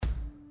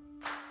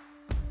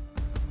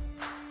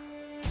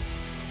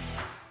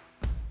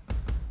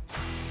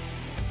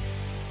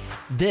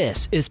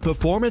This is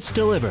Performance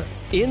Delivered,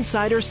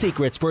 Insider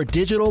Secrets for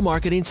Digital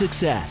Marketing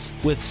Success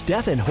with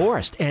Stefan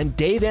Horst and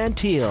Dave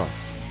Antil.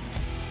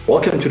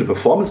 Welcome to the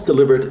Performance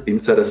Delivered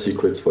Insider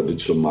Secrets for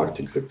Digital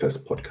Marketing Success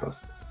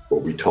podcast, where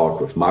we talk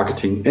with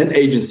marketing and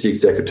agency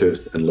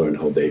executives and learn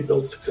how they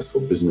build successful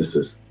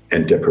businesses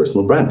and their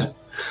personal brand.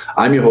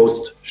 I'm your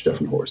host,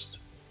 Stefan Horst.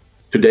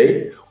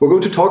 Today, we're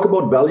going to talk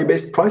about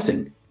value-based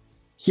pricing.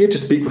 Here to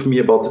speak with me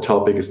about the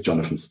topic is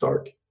Jonathan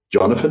Stark.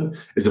 Jonathan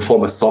is a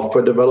former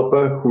software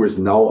developer who is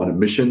now on a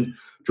mission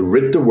to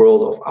rid the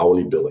world of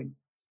hourly billing.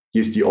 He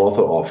is the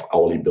author of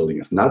Hourly Billing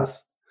is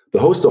Nuts, the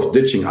host of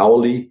Ditching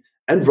Hourly,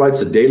 and writes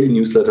a daily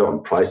newsletter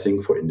on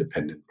pricing for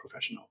independent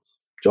professionals.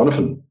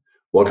 Jonathan,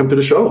 welcome to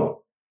the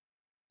show.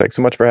 Thanks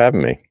so much for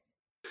having me.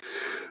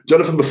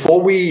 Jonathan,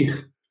 before we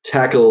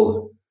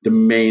tackle the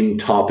main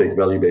topic,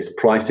 value-based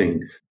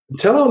pricing,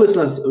 tell our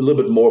listeners a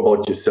little bit more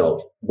about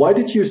yourself. Why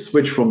did you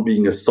switch from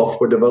being a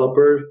software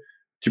developer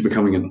to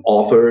becoming an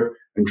author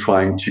and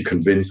trying to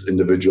convince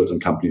individuals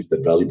and companies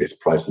that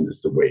value-based pricing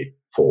is the way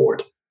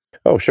forward?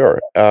 Oh,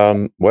 sure.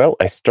 Well,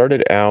 I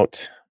started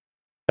out,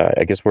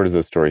 I guess, where does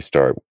the story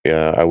start?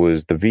 I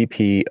was the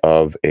VP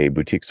of a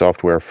boutique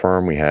software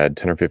firm. We had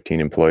 10 or 15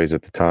 employees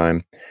at the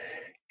time,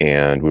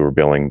 and we were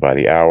billing by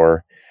the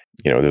hour.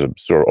 You know, there's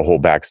a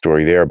whole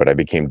backstory there, but I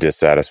became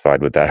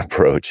dissatisfied with that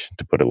approach,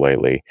 to put it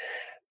lightly,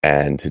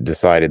 and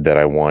decided that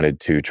I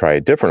wanted to try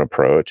a different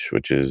approach,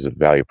 which is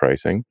value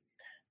pricing,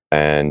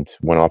 and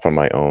went off on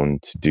my own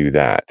to do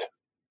that.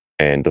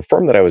 And the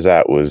firm that I was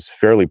at was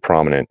fairly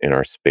prominent in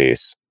our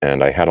space,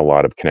 and I had a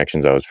lot of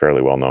connections. I was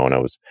fairly well known. I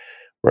was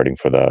writing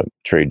for the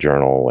trade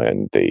journal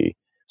and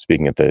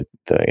speaking at the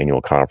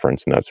annual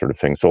conference and that sort of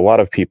thing. So a lot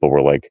of people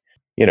were like,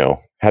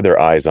 had their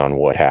eyes on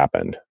what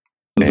happened.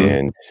 Mm-hmm.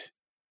 And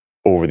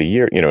over the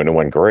year, and it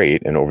went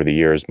great. And over the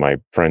years, my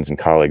friends and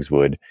colleagues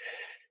would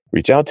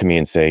reach out to me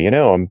and say,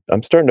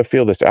 I'm starting to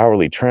feel this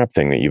hourly trap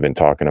thing that you've been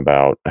talking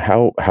about.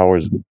 How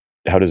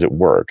does it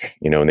work?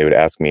 And they would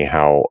ask me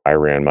how I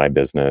ran my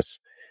business,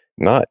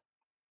 not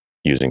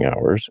using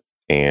hours.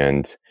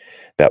 And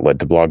that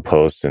led to blog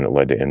posts, and it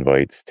led to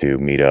invites to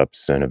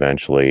meetups. And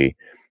eventually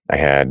I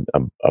had,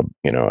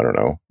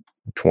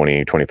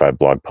 20, 25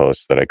 blog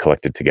posts that I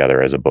collected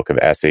together as a book of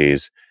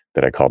essays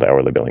that I called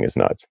Hourly Billing is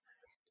Nuts.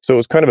 So it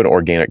was kind of an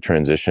organic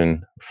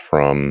transition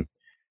from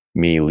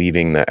me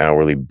leaving the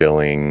hourly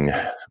billing,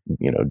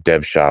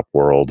 dev shop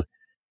world,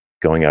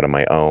 going out on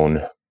my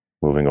own,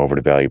 moving over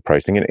to value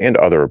pricing and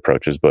other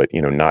approaches, but,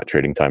 not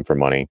trading time for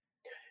money.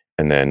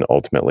 And then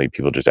ultimately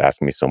people just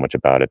asked me so much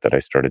about it that I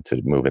started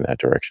to move in that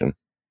direction.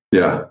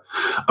 Yeah.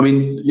 I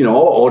mean, our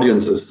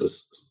audience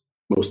is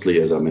mostly,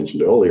 as I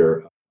mentioned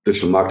earlier,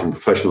 digital marketing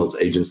professionals,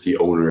 agency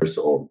owners,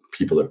 or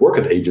people that work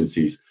at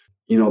agencies.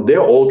 They're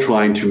all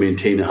trying to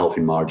maintain a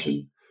healthy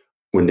margin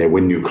when they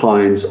win new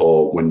clients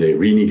or when they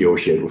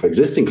renegotiate with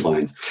existing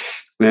clients.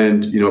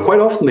 And, quite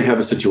often they have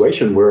a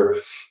situation where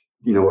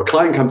a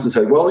client comes and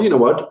says, well, you know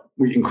what,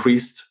 we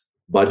increased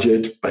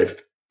budget by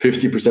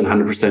 50%,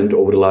 100%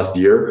 over the last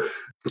year.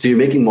 So you're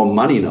making more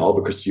money now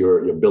because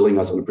you're billing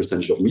us on a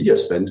percentage of media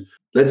spend.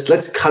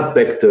 Let's cut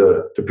back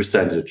the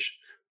percentage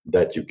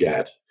that you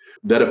get.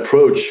 That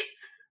approach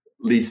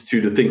leads to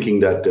the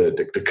thinking that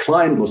the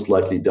client most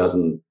likely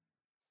doesn't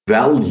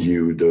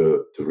value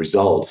the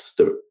results,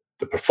 the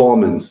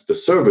performance, the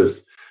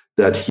service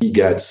that he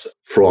gets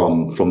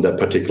from that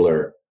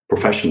particular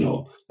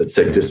professional, let's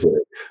say it this way.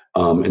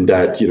 And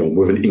that,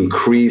 with an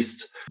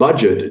increased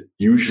budget,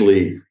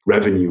 usually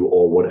revenue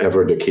or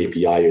whatever the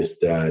KPI is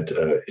that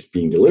is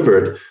being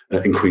delivered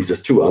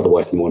increases too.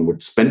 Otherwise, no one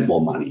would spend more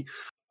money.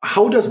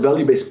 How does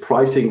value-based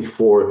pricing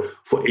for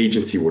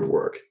agency would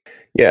work?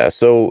 Yeah,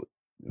 so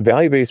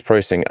value-based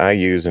pricing I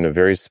use in a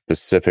very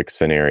specific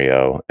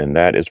scenario, and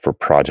that is for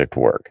project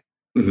work.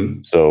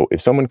 Mm-hmm. So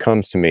if someone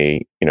comes to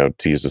me,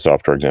 to use the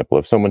software example,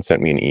 if someone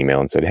sent me an email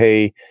and said,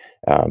 hey,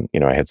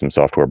 I had some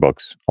software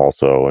books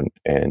also,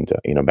 and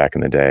back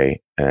in the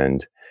day,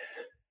 and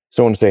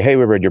someone would say, hey,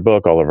 we read your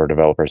book. All of our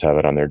developers have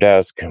it on their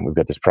desk. And we've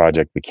got this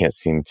project. We can't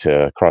seem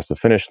to cross the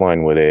finish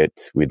line with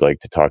it. We'd like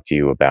to talk to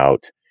you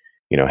about,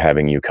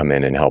 having you come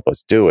in and help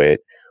us do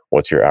it.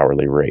 What's your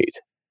hourly rate?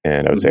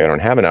 And I would say, I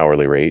don't have an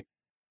hourly rate.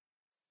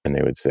 And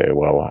they would say,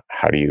 well,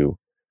 how do you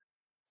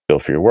bill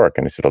for your work?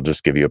 And I said, I'll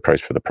just give you a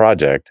price for the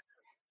project.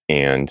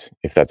 And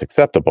if that's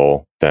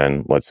acceptable,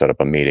 then let's set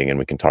up a meeting and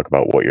we can talk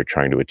about what you're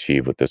trying to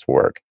achieve with this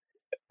work.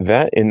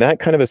 In that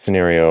kind of a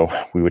scenario,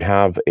 we would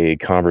have a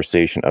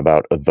conversation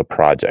about the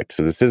project.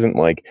 So this isn't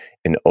like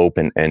an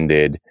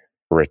open-ended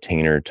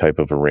retainer type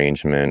of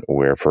arrangement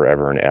where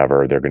forever and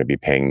ever they're going to be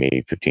paying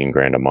me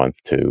 $15,000 a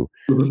month to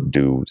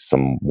do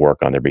some work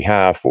on their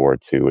behalf or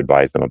to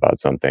advise them about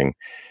something.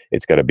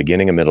 It's got a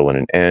beginning, a middle, and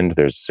an end.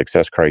 There's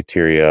success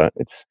criteria.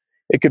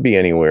 It could be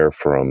anywhere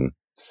from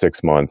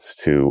 6 months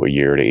to a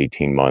year to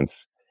 18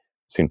 months.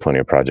 I've seen plenty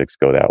of projects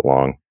go that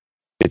long.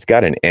 It's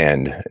got an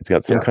end. It's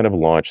got some kind of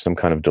launch, some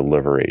kind of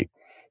delivery.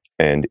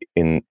 And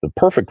in the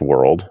perfect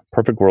world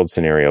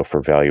scenario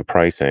for value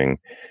pricing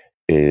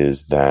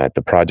is that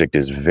the project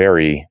is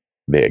very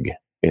big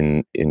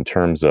in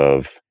terms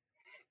of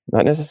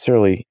Not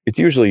necessarily. It's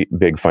usually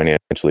big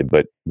financially,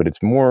 but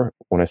it's more,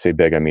 when I say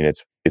big, I mean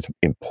it's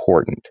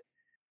important.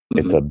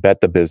 It's a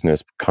bet the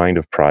business kind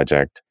of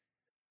project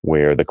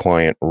where the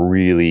client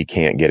really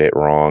can't get it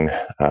wrong.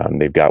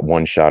 They've got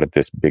one shot at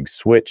this big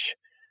switch,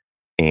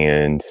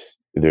 and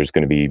there's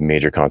going to be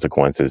major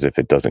consequences if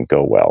it doesn't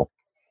go well.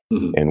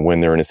 And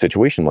when they're in a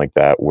situation like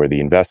that, where the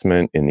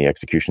investment in the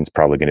execution is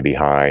probably going to be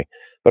high,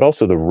 but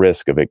also the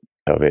risk of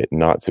it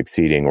not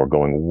succeeding or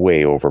going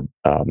way over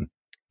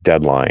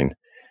deadline,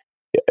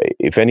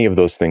 if any of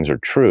those things are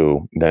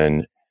true,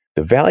 then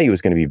the value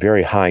is going to be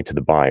very high to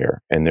the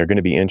buyer, and they're going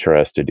to be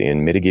interested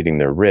in mitigating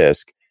their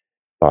risk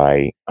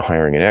by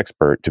hiring an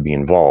expert to be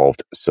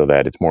involved so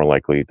that it's more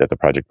likely that the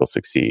project will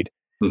succeed.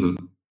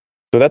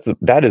 So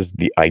that is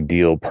the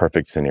ideal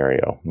perfect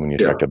scenario when you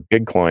attract a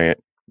big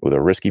client with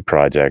a risky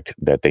project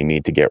that they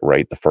need to get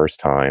right the first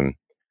time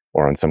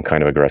or on some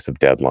kind of aggressive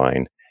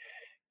deadline.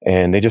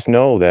 And they just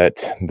know that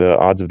the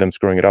odds of them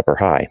screwing it up are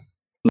high.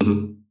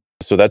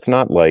 So that's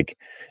not like,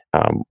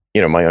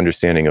 my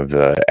understanding of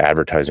the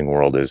advertising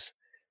world is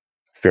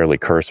fairly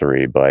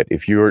cursory, but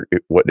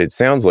what it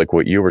sounds like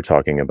what you were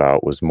talking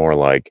about was more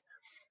like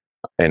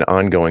an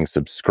ongoing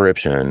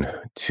subscription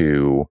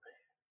to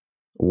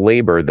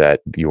labor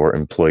that your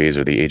employees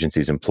or the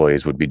agency's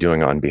employees would be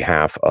doing on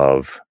behalf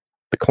of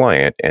the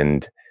client,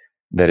 and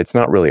that it's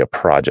not really a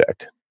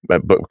project.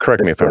 But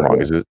correct me if I'm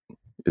wrong. Is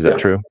that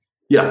true?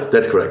 Yeah,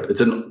 that's correct.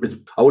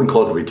 I wouldn't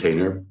call it a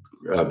retainer,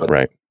 but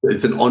right.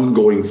 It's an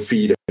ongoing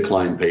fee that the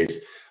client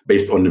pays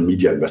based on the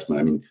media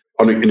investment.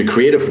 I mean, in a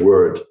creative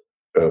word,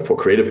 for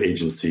creative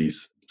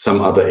agencies,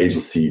 some other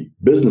agency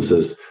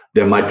businesses,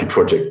 there might be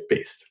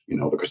project-based,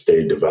 because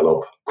they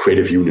develop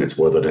creative units,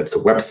 whether that's a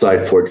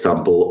website, for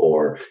example,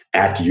 or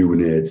ad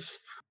units,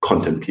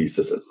 content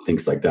pieces, and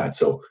things like that.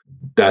 So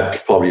that's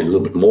probably a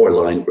little bit more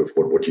aligned with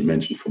what you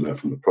mentioned from a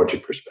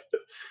project perspective.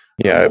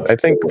 Yeah, I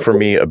think for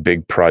me, a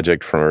big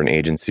project for an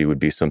agency would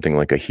be something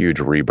like a huge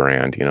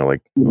rebrand,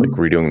 like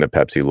redoing the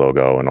Pepsi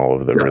logo and all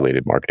of the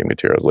related marketing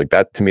materials. Like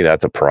that, to me,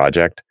 that's a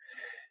project.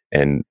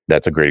 And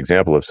that's a great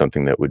example of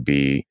something that would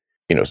be,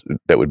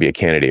 that would be a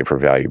candidate for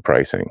value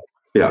pricing.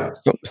 Yeah.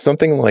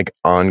 Something like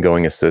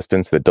ongoing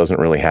assistance that doesn't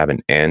really have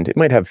an end. It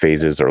might have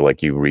phases, or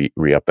like you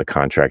re-up the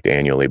contract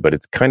annually, but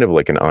it's kind of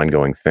like an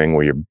ongoing thing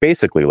where you're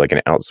basically like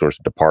an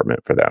outsourced department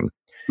for them.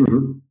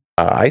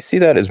 I see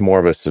that as more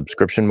of a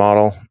subscription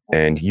model,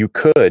 and you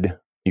could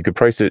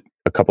price it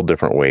a couple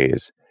different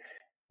ways.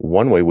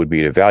 One way would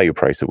be to value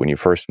price it when you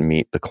first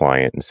meet the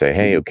client and say,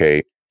 hey,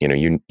 okay,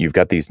 you've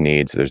got these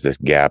needs, there's this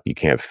gap, you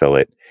can't fill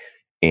it.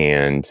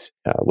 And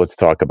let's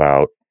talk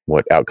about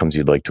what outcomes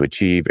you'd like to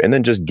achieve. And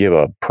then just give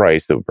a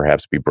price that would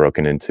perhaps be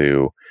broken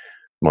into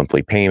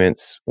monthly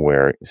payments,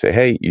 where you say,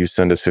 hey, you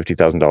send us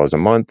 $50,000 a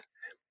month,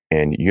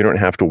 and you don't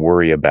have to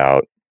worry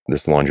about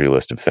this laundry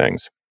list of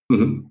things.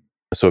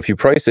 So if you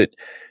price it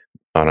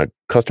on a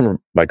customer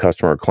by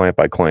customer, client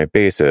by client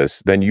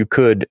basis, then you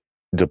could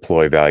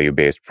deploy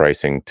value-based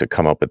pricing to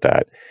come up with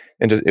that.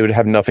 And it would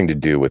have nothing to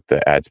do with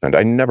the ad spend.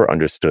 I never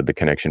understood the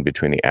connection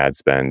between the ad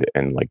spend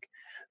and like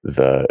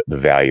the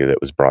value that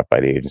was brought by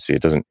the agency.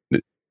 It's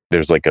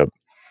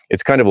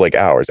kind of like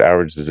ours.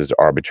 Ours is this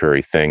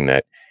arbitrary thing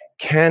that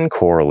can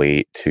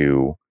correlate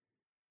to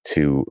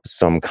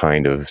some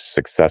kind of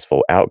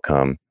successful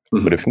outcome.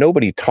 But if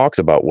nobody talks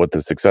about what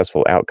the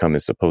successful outcome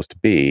is supposed to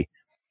be,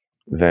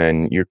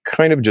 then you're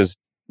kind of just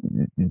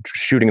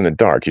shooting in the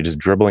dark. You're just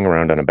dribbling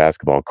around on a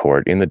basketball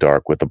court in the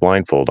dark with the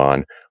blindfold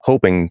on,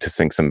 hoping to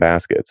sink some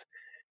baskets.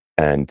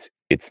 And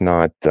it's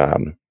not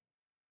a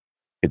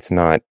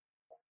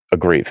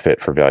great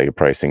fit for value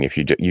pricing. If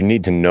you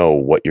need to know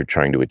what you're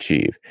trying to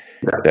achieve.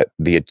 That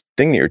the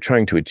thing that you're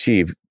trying to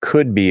achieve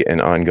could be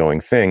an ongoing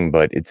thing,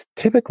 but it's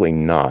typically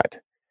not.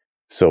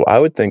 So I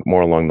would think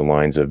more along the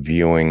lines of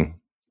viewing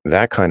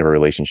that kind of a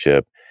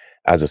relationship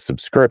as a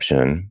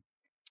subscription,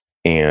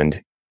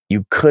 and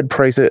you could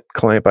price it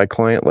client by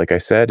client, like I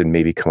said, and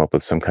maybe come up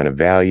with some kind of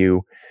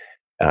value.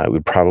 It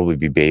would probably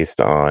be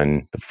based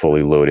on the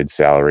fully loaded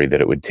salary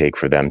that it would take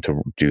for them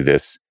to do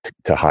this,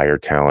 to hire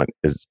talent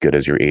as good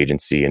as your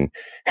agency and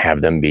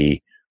have them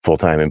be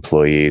full-time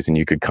employees. And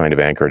you could kind of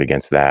anchor it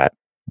against that.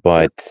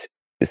 But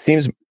it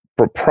seems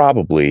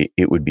probably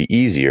it would be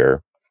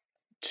easier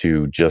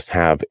to just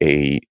have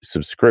a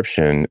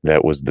subscription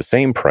that was the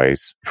same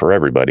price for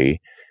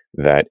everybody,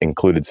 that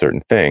included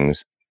certain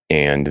things.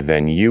 And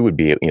then you would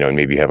be,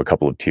 maybe have a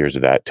couple of tiers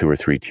of that, 2 or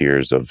 3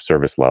 tiers of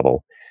service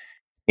level.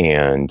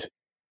 And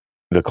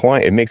the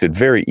client, it makes it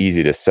very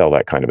easy to sell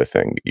that kind of a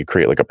thing. You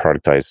create like a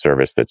productized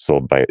service that's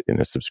sold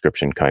in a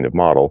subscription kind of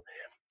model,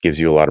 gives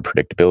you a lot of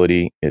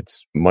predictability.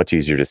 It's much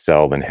easier to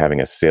sell than having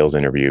a sales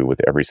interview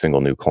with every single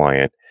new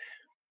client.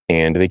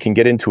 And they can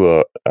get into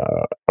a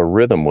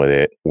rhythm with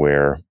it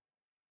where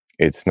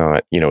it's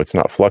not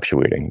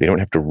fluctuating. They don't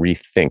have to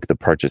rethink the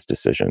purchase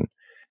decision.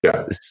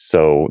 Yeah.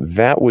 So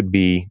that would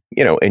be,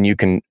 and you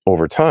can,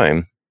 over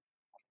time,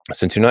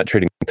 since you're not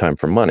trading time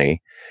for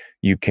money,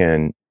 you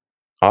can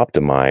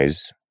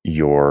optimize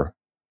your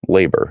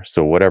labor.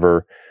 So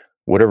whatever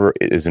whatever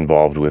is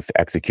involved with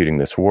executing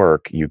this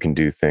work, you can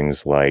do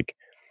things like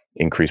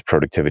increase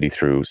productivity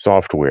through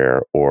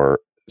software or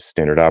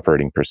standard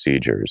operating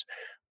procedures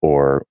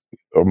or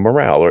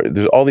morale, or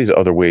there's all these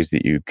other ways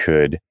that you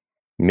could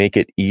make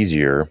it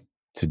easier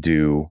to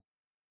do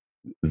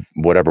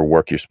whatever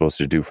work you're supposed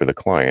to do for the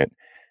client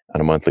on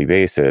a monthly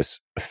basis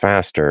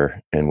faster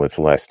and with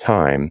less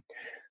time,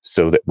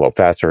 so that, well,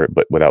 faster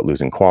but without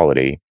losing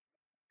quality.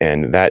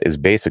 And that is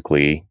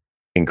basically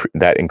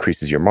that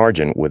increases your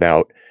margin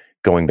without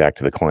going back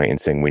to the client and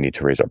saying we need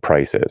to raise our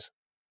prices.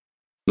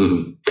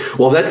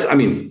 Mm-hmm. Well, that's, I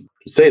mean,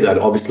 to say that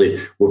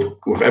obviously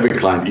with every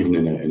client, even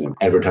in an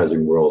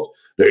advertising world,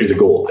 there is a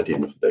goal at the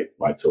end of the day,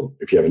 right? So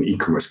if you have an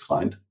e-commerce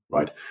client,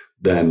 right,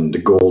 then the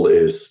goal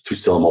is to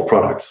sell more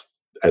products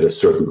at a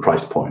certain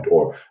price point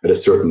or at a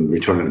certain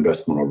return on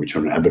investment or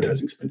return on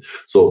advertising spend.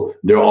 So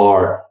there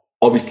are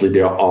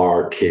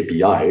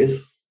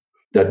KPIs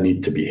that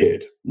need to be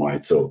hit,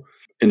 right? So,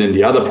 and then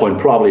the other point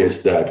probably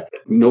is that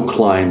no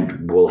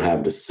client will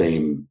have the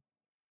same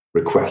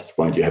request,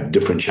 right? You have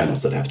different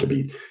channels that have to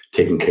be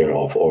taken care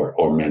of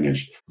or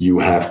managed. You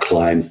have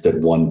clients that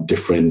want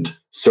different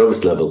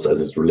service levels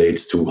as it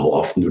relates to how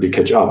often do they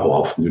catch up, how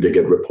often do they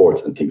get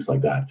reports and things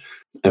like that.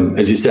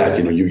 As you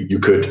said, you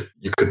could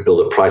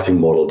build a pricing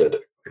model that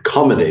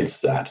accommodates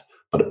that,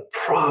 but it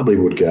probably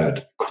would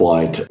get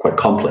quite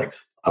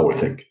complex, I would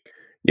think.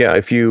 Yeah,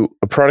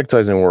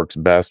 productizing works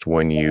best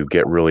when you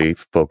get really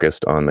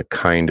focused on the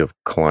kind of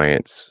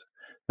clients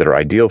that are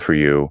ideal for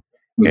you,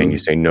 and you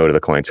say no to the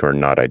clients who are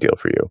not ideal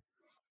for you.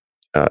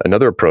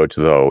 Another approach,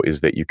 though,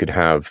 is that you could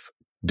have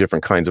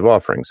different kinds of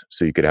offerings.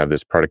 So you could have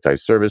this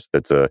productized service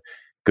that's a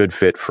good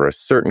fit for a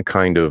certain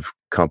kind of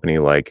company,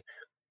 like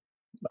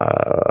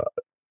a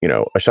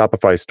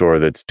Shopify store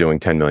that's doing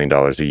 $10 million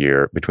a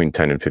year, between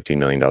 $10 and $15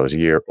 million a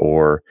year,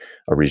 or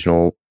a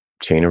regional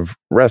chain of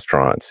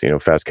restaurants,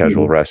 fast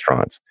casual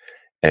restaurants.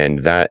 And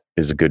that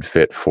is a good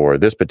fit for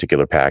this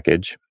particular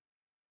package.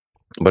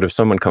 But if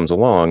someone comes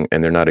along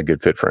and they're not a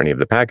good fit for any of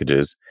the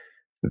packages,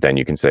 then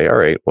you can say, all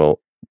right, well,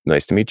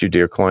 nice to meet you,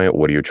 dear client.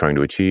 What are you trying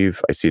to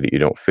achieve? I see that you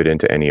don't fit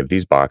into any of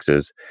these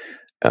boxes.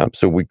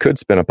 So we could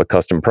spin up a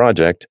custom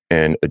project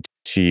and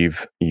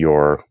achieve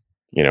your,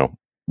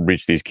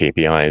 reach these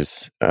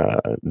KPIs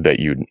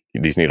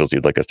these needles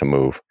you'd like us to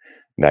move.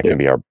 That can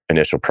be our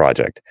initial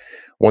project.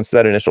 Once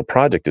that initial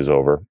project is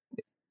over,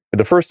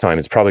 the first time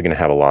it's probably going to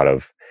have a lot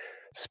of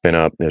spin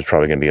up. There's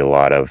probably going to be a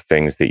lot of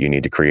things that you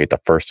need to create the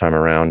first time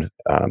around,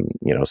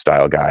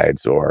 style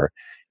guides or,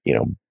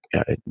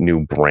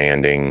 new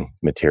branding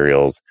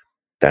materials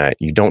that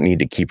you don't need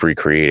to keep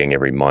recreating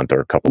every month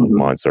or a couple of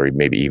months or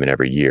maybe even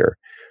every year.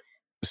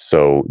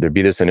 So there'd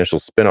be this initial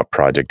spin up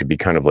project to be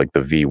kind of like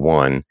the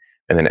V1.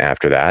 And then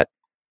after that,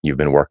 you've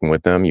been working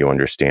with them, you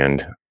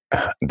understand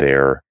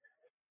their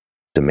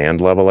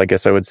demand level, I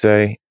guess I would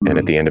say. And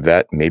at the end of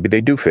that, maybe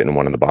they do fit in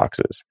one of the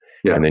boxes.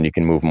 Yeah. And then you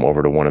can move them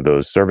over to one of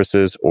those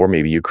services, or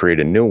maybe you create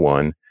a new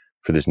one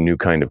for this new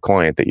kind of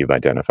client that you've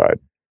identified.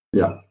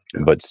 Yeah.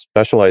 But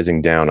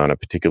specializing down on a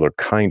particular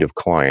kind of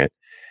client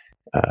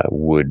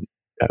would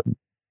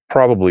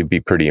probably be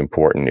pretty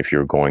important if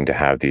you're going to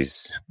have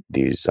these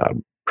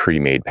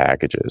pre-made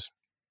packages.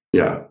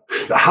 Yeah.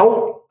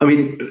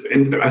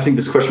 And I think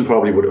this question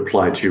probably would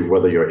apply to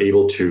whether you're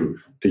able to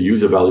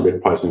use a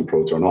value-based pricing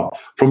approach or not.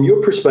 From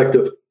your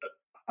perspective,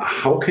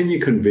 how can you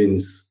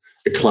convince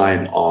a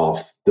client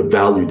of the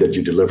value that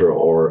you deliver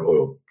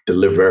or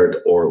delivered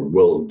or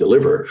will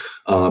deliver?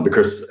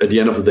 Because at the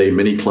end of the day,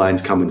 many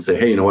clients come and say,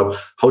 hey, you know what?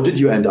 How did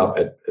you end up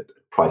at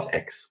price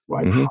X,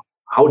 right? Mm-hmm.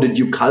 How did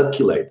you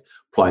calculate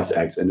price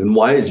X? And then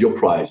why is your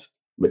price,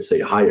 let's say,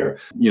 higher?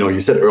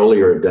 You said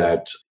earlier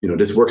that,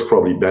 this works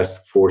probably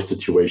best for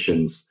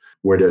situations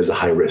where there's a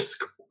high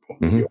risk,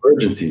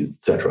 urgency,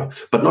 etc.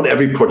 But not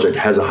every project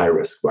has a high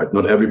risk, right?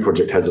 Not every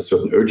project has a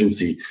certain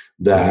urgency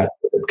that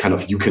kind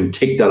of you can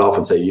take that off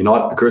and say, you know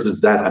what, because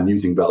it's that, I'm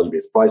using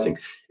value-based pricing.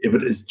 If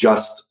it is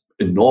just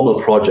a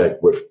normal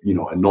project with,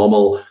 a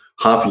normal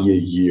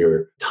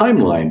half-year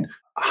timeline,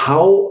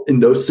 how in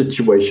those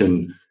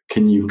situations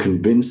can you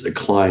convince a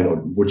client, or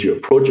would you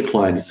approach a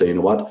client and say, you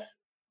know what,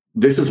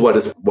 this is why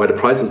the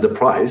price is the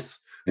price,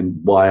 and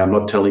why I'm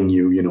not telling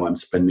you, I'm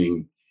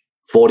spending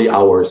 40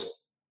 hours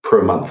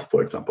per month,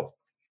 for example.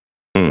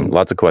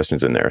 Lots of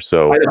questions in there.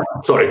 So, I know.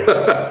 Sorry.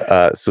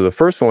 So the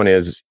first one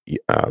is,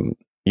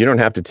 you don't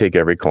have to take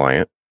every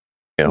client.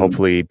 And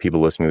hopefully people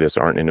listening to this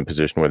aren't in a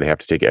position where they have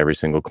to take every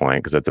single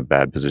client, because that's a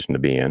bad position to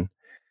be in.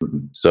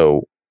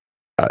 So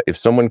if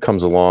someone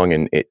comes along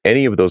and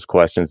any of those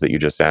questions that you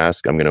just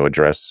asked, I'm going to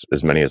address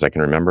as many as I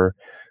can remember.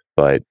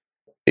 But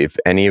if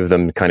any of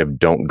them kind of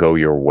don't go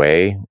your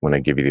way when I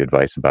give you the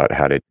advice about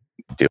how to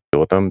deal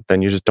with them,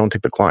 then you just don't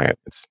take the client.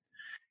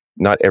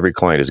 Not every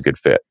client is a good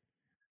fit.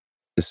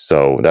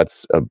 So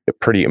that's a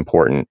pretty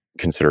important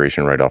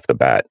consideration right off the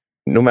bat.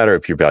 No matter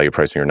if you're value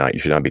pricing or not, you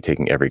should not be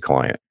taking every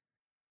client.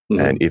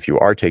 And if you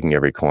are taking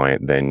every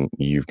client, then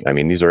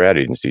these are ad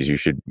agencies. You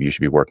should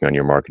be working on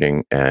your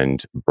marketing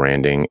and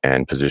branding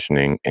and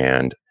positioning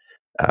and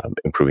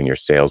improving your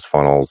sales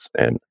funnels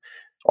and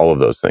all of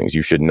those things.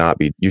 You should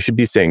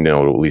be saying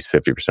no to at least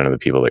 50% of the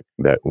people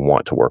that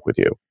want to work with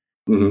you.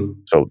 Mm-hmm.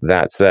 So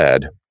that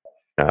said,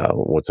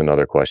 what's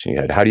another question you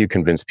had? How do you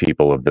convince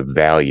people of the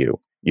value?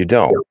 You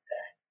don't.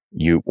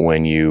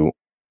 When you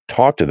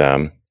talk to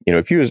them,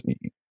 if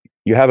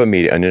you have an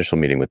initial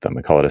meeting with them,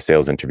 I call it a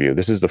sales interview.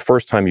 This is the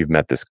first time you've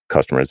met this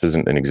customer. This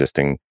isn't an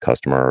existing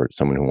customer or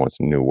someone who wants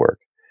new work.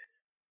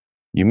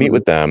 You meet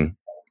with them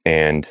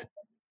and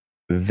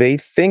they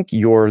think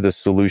you're the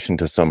solution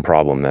to some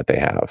problem that they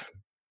have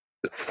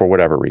for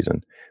whatever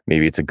reason.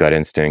 Maybe it's a gut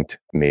instinct.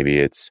 Maybe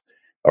it's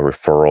a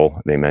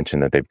referral. They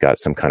mentioned that they've got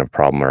some kind of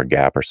problem or a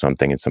gap or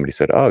something. And somebody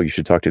said, oh, you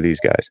should talk to these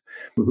guys.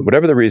 Mm-hmm.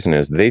 Whatever the reason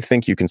is, they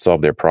think you can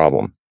solve their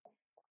problem.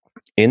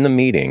 In the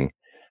meeting,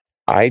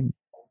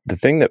 the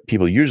thing that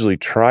people usually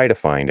try to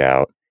find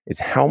out is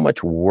how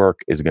much work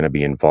is going to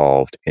be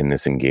involved in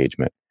this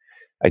engagement.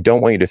 I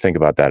don't want you to think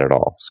about that at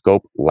all.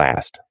 Scope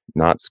last,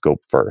 not scope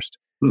first.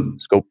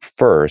 Scope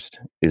first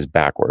is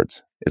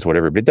backwards. It's what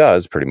everybody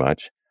does pretty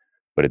much,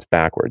 but it's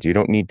backwards. You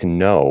don't need to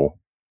know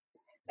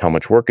how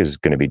much work is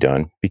going to be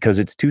done because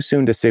it's too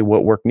soon to say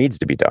what work needs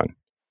to be done.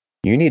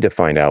 You need to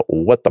find out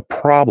what the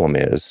problem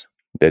is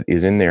that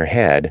is in their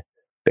head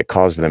that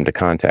caused them to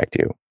contact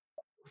you.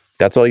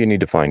 That's all you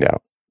need to find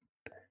out.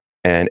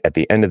 And at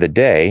the end of the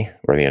day,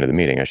 or the end of the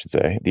meeting, I should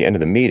say, the end of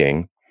the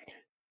meeting,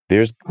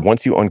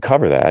 once you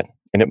uncover that,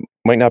 and it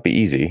might not be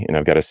easy, and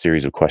I've got a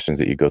series of questions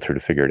that you go through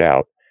to figure it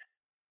out.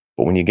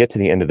 But when you get to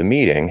the end of the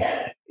meeting,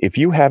 if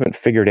you haven't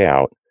figured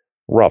out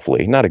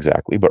roughly, not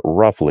exactly, but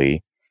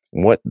roughly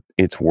what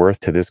it's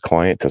worth to this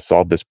client to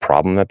solve this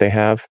problem that they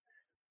have,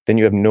 then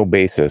you have no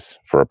basis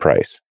for a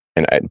price.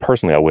 And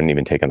personally, I wouldn't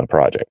even take on the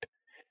project.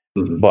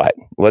 Mm-hmm. But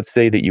let's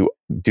say that you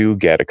do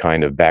get a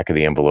kind of back of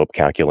the envelope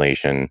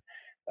calculation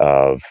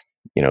of,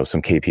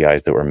 some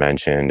KPIs that were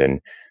mentioned, and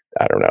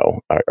I don't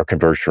know, our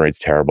conversion rate's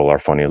terrible, our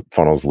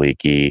funnel's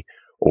leaky,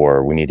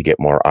 or we need to get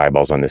more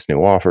eyeballs on this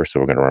new offer, so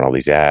we're going to run all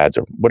these ads,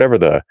 or whatever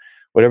the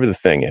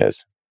thing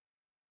is.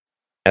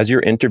 As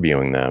you're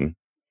interviewing them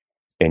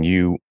and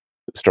you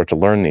start to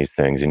learn these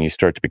things and you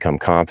start to become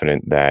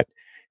confident that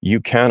you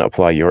can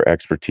apply your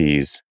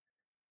expertise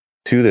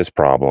to this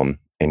problem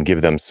and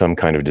give them some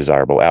kind of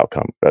desirable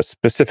outcome, a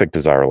specific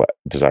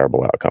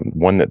desirable outcome,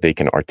 one that they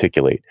can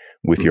articulate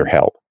with your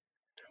help.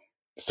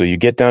 So you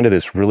get down to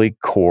this really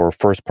core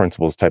first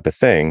principles type of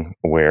thing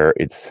where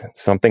it's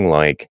something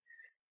like,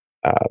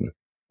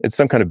 it's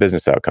some kind of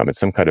business outcome. It's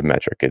some kind of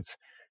metric. It's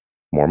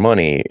more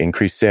money,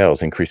 increased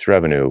sales, increased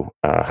revenue,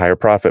 higher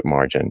profit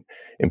margin,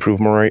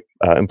 improved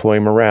employee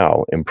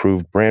morale,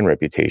 improved brand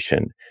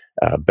reputation,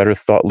 better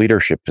thought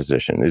leadership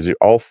position. These are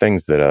all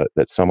things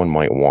that someone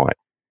might want.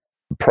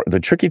 The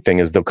tricky thing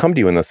is they'll come to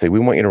you and they'll say, we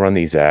want you to run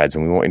these ads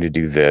and we want you to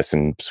do this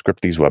and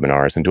script these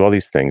webinars and do all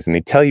these things. And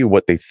they tell you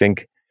what they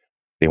think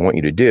they want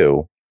you to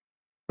do,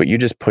 but you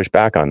just push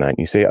back on that. And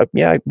you say,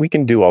 yeah, we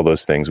can do all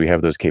those things. We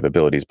have those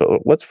capabilities,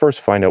 but let's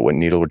first find out what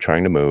needle we're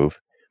trying to move.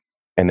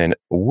 And then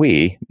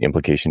we,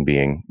 implication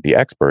being the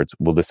experts,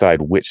 will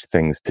decide which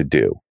things to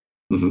do.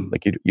 Mm-hmm.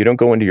 Like you don't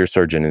go into your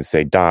surgeon and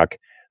say, Doc,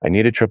 I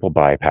need a triple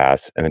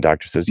bypass. And the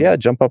doctor says, yeah,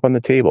 jump up on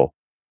the table.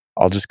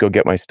 I'll just go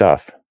get my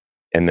stuff.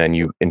 And then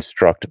you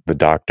instruct the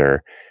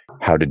doctor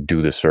how to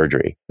do the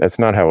surgery. That's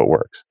not how it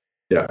works.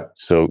 Yeah.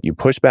 So you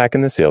push back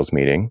in the sales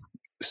meeting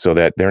so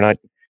that they're not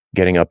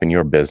getting up in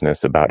your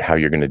business about how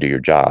you're going to do your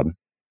job.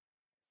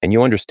 And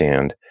you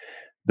understand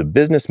the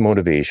business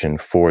motivation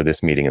for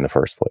this meeting in the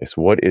first place.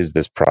 What is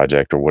this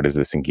project or what is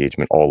this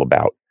engagement all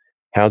about?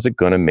 How's it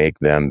going to make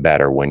them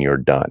better when you're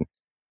done?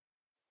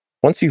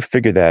 Once you've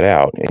figured that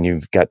out and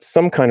you've got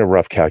some kind of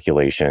rough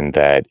calculation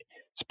that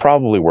it's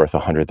probably worth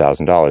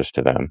 $100,000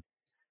 to them,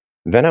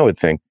 then I would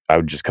think I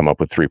would just come up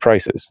with 3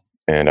 prices.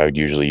 And I would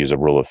usually use a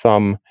rule of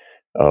thumb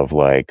of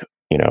like,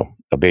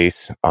 a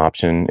base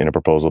option in a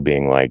proposal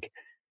being like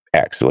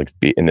X. Like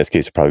in this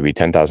case, it'd probably be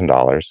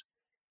 $10,000.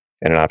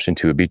 And an option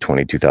 2 would be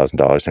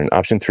 $22,000. And an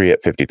option 3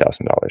 at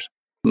 $50,000.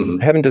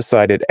 Mm-hmm. I haven't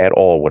decided at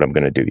all what I'm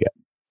going to do yet.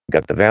 I've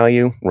got the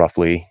value,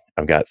 roughly.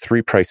 I've got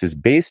 3 prices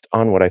based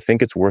on what I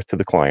think it's worth to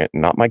the client,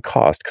 not my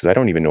cost, because I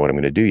don't even know what I'm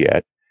going to do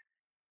yet.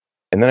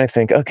 And then I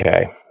think,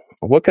 okay,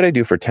 what could I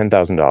do for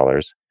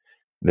 $10,000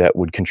 that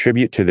would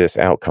contribute to this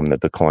outcome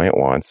that the client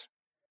wants,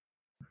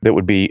 that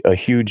would be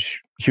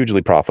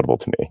hugely profitable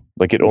to me?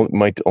 Like it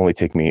might only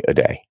take me a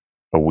day,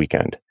 a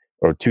weekend,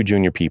 or 2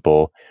 junior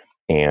people,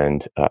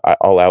 and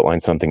I'll outline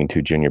something and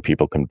 2 junior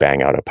people can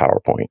bang out a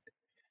PowerPoint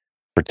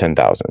for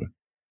 $10,000.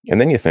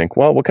 And then you think,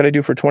 well, what could I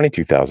do for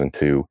 $22,000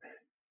 to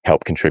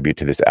help contribute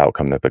to this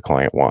outcome that the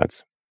client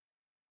wants?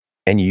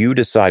 And you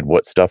decide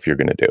what stuff you're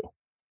going to do.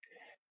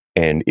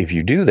 And if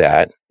you do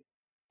that,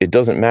 it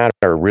doesn't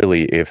matter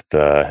really if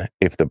the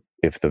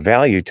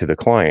value to the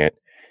client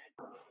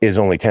is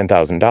only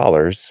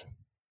 $10,000.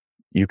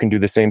 You can do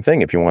the same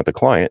thing if you want the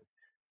client.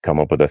 Come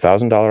up with a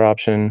 $1,000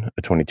 option,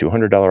 a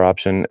 $2,200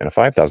 option, and a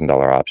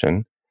 $5,000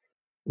 option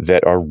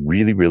that are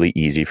really, really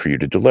easy for you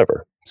to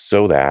deliver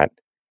so that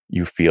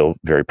you feel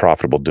very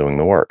profitable doing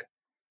the work.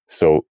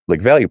 So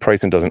like value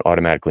pricing doesn't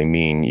automatically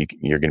mean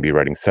you're going to be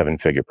writing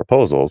 7-figure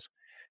proposals.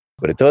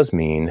 But it does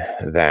mean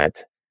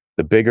that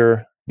the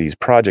bigger these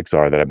projects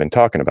are that I've been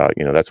talking about,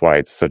 that's why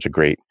it's such a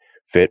great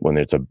fit when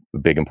it's a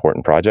big,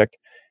 important project,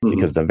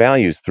 because the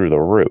value is through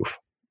the roof.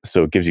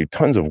 So it gives you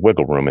tons of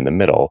wiggle room in the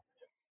middle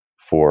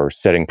for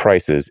setting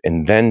prices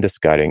and then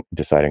deciding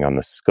on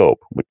the scope,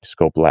 which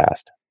scope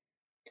last.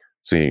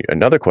 So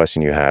another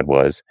question you had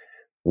was,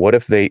 what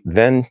if they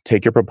then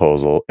take your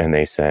proposal and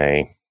they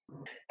say,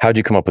 how'd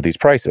you come up with these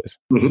prices?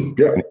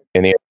 Yeah.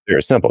 And the answer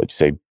is simple. You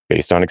say,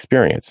 based on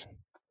experience.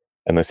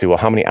 And they say, well,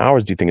 how many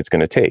hours do you think it's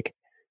going to take?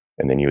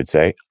 And then you would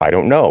say, I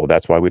don't know.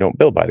 That's why we don't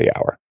bill by the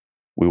hour.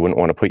 We wouldn't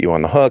want to put you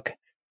on the hook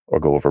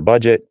or go over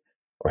budget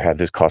or have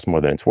this cost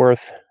more than it's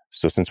worth.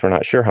 So since we're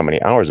not sure how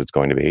many hours it's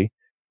going to be,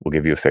 we'll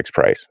give you a fixed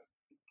price.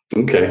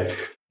 Okay.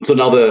 So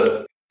now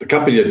the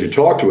company that you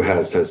talk to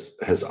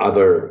has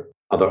other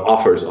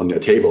offers on their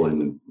table,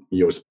 and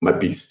yours might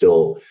be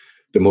still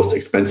the most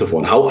expensive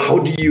one. How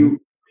do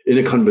you, in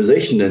a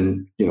conversation,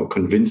 then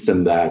convince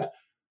them that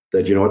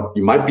you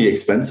might be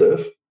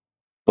expensive,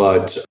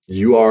 but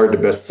you are the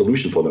best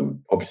solution for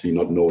them? Obviously,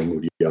 not knowing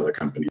who the other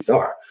companies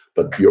are,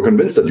 but you're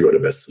convinced that you are the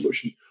best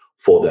solution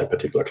for that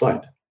particular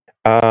client.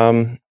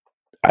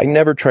 I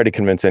never try to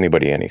convince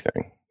anybody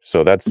anything.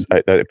 So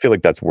I feel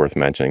like that's worth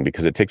mentioning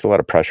because it takes a lot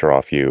of pressure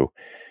off you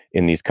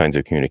in these kinds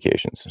of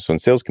communications. So in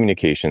sales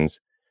communications,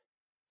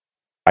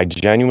 I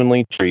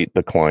genuinely treat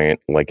the client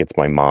like it's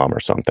my mom or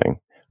something.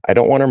 I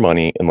don't want her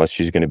money unless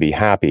she's going to be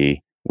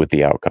happy with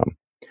the outcome.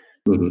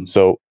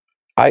 So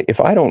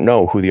if I don't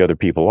know who the other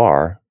people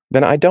are,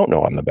 then I don't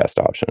know I'm the best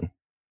option.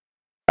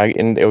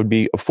 And it would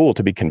be a fool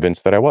to be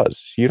convinced that I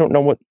was. You don't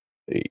know what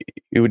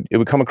it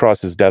would come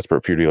across as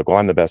desperate for you to be like, well,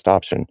 I'm the best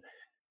option.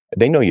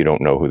 They know you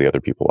don't know who the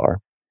other people are.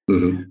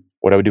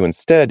 What I would do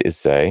instead is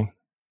say,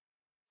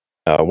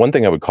 one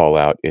thing I would call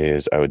out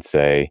is I would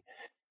say,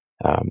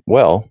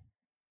 well,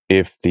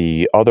 if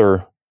the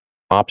other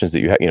options that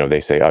you have, they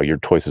say, oh, you're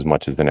twice as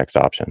much as the next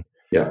option.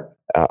 Yeah.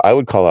 I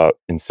would call out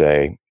and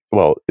say,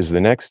 well, is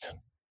the next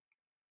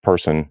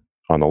person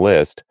on the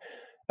list,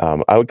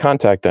 I would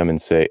contact them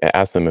and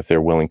ask them if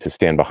they're willing to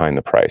stand behind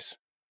the price,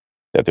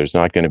 that there's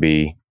not going to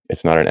be,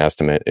 it's not an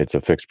estimate, it's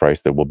a fixed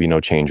price. There will be no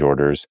change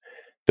orders.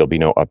 There'll be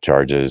no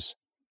upcharges.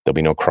 There'll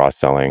be no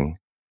cross-selling.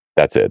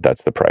 That's it.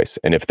 That's the price.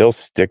 And if they'll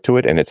stick to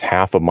it and it's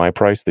half of my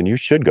price, then you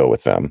should go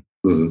with them.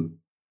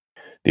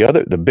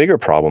 The bigger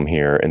problem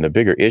here and the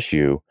bigger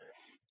issue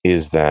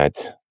is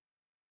that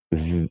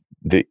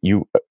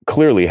you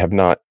clearly have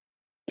not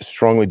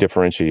strongly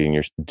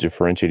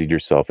differentiated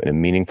yourself in a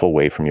meaningful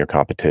way from your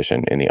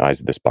competition in the eyes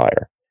of this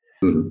buyer.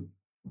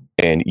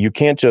 And you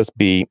can't just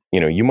be,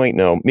 you might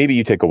know, maybe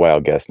you take a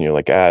wild guess and you're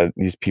like,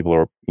 these people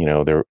are,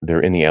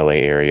 they're in the LA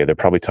area. They're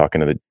probably talking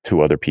to the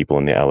two other people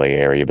in the LA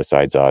area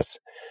besides us.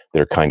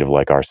 They're kind of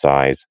like our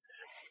size.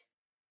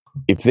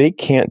 If they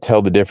can't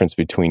tell the difference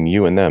between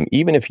you and them,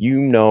 even if you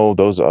know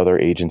those other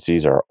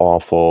agencies are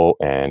awful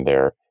and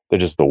they're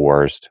just the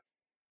worst,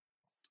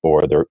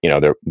 or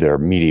they're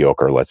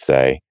mediocre, let's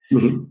say.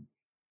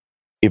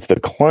 If the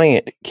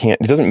client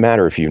can't, it doesn't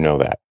matter if you know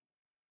that.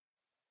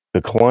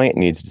 The client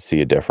needs to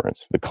see a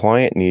difference. The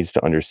client needs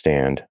to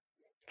understand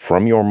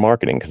from your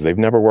marketing, because they've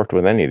never worked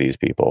with any of these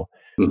people.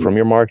 From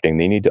your marketing,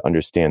 they need to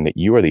understand that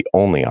you are the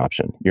only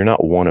option. You're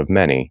not one of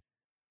many.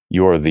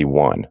 You're the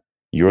one.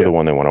 You're the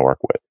one they want to work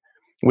with,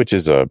 which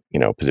is a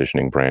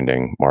positioning,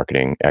 branding,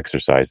 marketing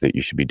exercise that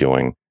you should be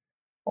doing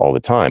all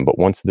the time. But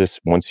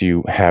once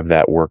you have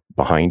that work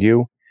behind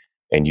you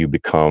and you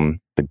become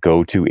the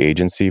go-to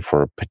agency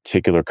for a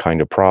particular kind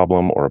of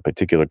problem or a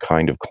particular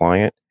kind of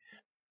client,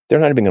 they're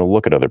not even going to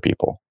look at other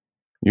people.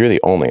 You're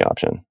the only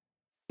option.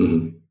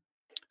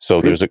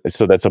 So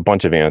so that's a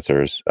bunch of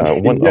answers.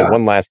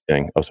 One last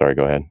thing. Oh, sorry.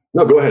 Go ahead.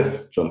 No, go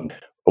ahead, John.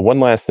 One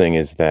last thing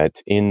is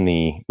that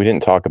we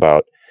didn't talk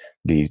about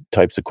the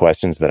types of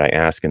questions that I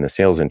ask in the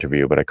sales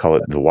interview, but I call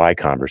it the why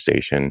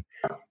conversation.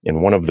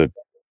 And one of the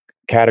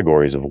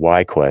categories of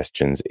why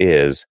questions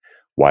is,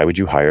 why would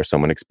you hire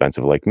someone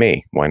expensive like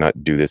me? Why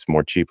not do this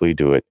more cheaply?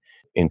 Do it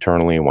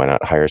internally? Why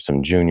not hire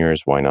some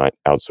juniors? Why not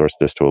outsource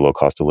this to a low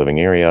cost of living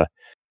area?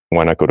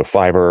 Why not go to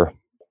Fiverr?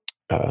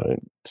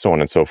 So on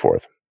and so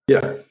forth.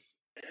 Yeah.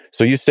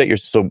 So you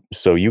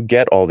so you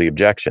get all the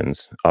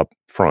objections up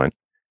front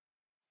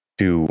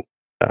to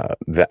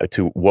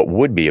what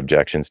would be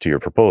objections to your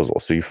proposal.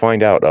 So you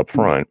find out up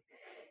front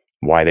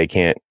why they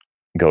can't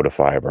go to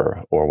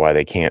Fiverr, or why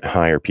they can't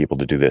hire people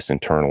to do this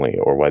internally,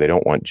 or why they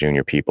don't want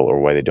junior people, or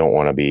why they don't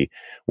want to be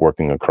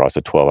working across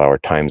a 12-hour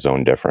time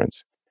zone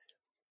difference.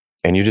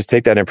 And you just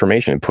take that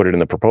information and put it in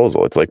the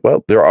proposal. It's like,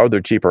 well, there are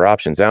other cheaper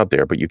options out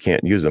there, but you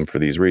can't use them for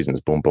these reasons.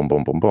 Boom, boom,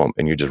 boom, boom, boom.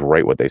 And you just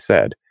write what they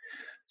said.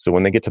 So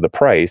when they get to the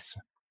price,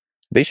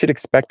 they should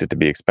expect it to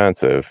be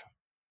expensive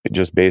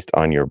just based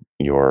on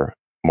your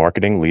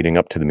marketing leading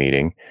up to the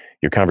meeting,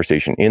 your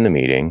conversation in the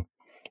meeting,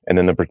 and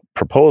then the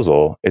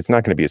proposal. It's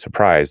not going to be a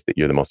surprise that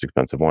you're the most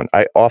expensive one.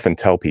 I often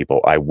tell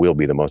people I will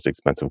be the most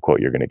expensive quote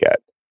you're going to get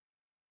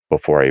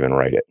before I even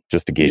write it,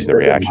 just to gauge the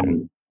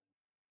reaction.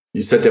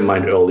 You set their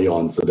mind early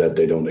on so that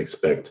they don't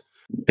expect.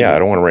 Yeah, I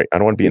don't want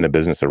to be in the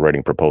business of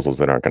writing proposals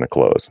that aren't going to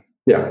close.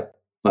 Yeah,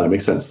 that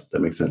makes sense. That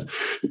makes sense.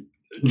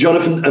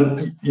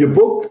 Jonathan, your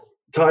book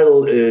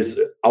title is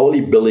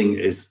Hourly Billing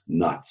is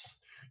Nuts.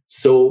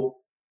 So,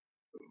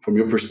 from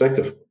your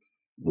perspective,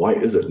 why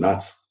is it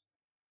nuts?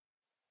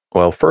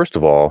 Well, first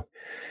of all,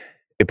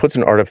 it puts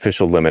an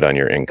artificial limit on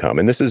your income.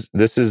 And this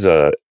is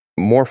a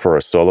more for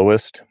a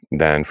soloist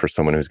than for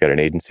someone who's got an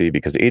agency,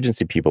 because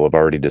agency people have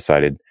already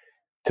decided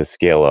to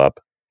scale up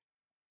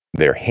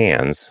their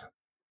hands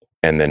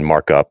and then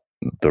mark up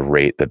the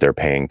rate that they're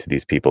paying to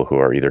these people who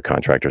are either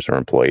contractors or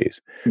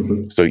employees.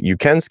 Mm-hmm. So you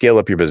can scale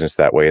up your business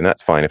that way, and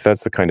that's fine. If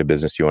that's the kind of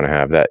business you want to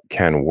have, that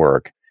can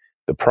work.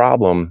 The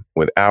problem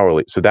with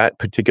hourly, so that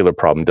particular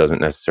problem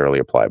doesn't necessarily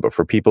apply, but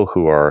for people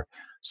who are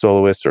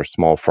soloists or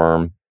small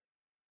firm,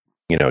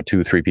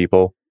 2, 3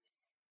 people,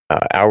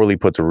 hourly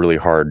puts a really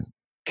hard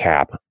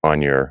cap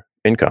on your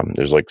income.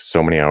 There's like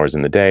so many hours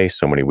in the day,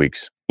 so many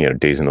weeks,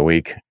 days in the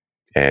week.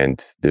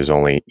 And there's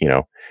only,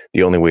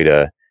 the only way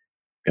to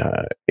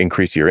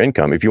increase your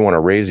income, if you want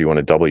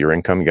to double your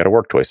income, you got to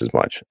work twice as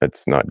much.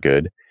 That's not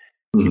good.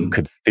 Mm-hmm. You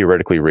could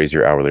theoretically raise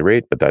your hourly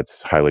rate, but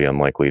that's highly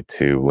unlikely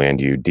to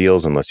land you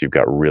deals unless you've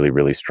got really,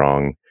 really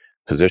strong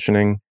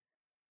positioning.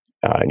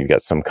 And you've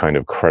got some kind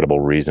of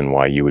credible reason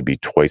why you would be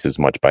twice as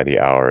much by the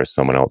hour as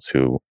someone else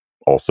who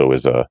also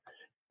is a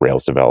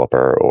Rails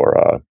developer or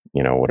a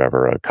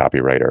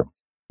copywriter.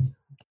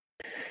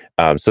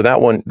 So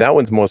that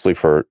one's mostly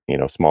for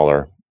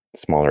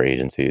smaller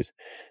agencies.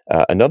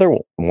 Another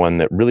one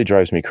that really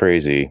drives me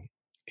crazy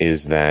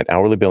is that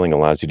hourly billing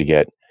allows you to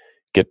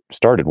get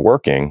started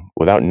working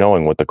without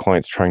knowing what the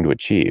client's trying to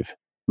achieve.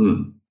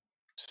 Mm.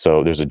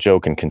 So there's a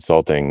joke in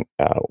consulting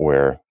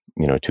where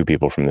 2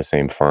 people from the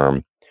same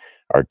firm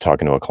are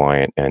talking to a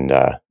client, and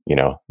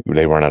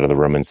they run out of the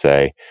room and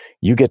say,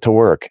 "You get to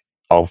work.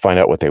 I'll find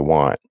out what they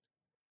want."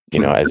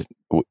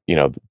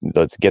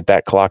 Let's get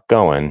that clock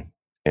going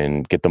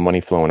and get the money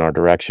flow in our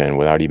direction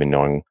without even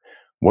knowing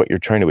what you're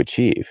trying to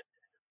achieve.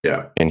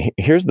 Yeah. And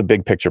here's the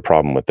big picture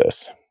problem with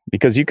this,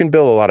 because you can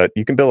bill a lot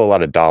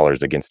of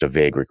dollars against a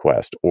vague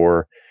request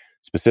or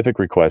specific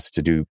requests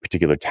to do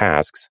particular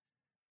tasks,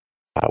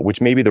 which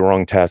may be the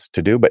wrong task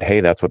to do, but hey,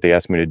 that's what they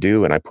asked me to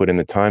do, and I put in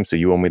the time, so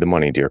you owe me the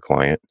money, dear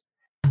client.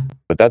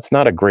 But that's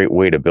not a great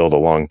way to build a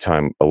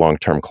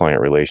long-term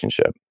client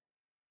relationship,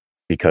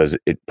 because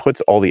it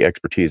puts all the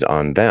expertise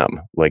on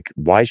them. Like,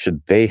 why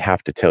should they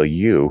have to tell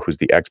you, who's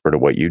the expert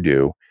at what you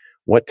do,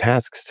 what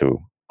tasks to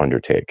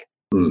undertake?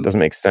 Mm. Doesn't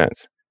make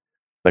sense.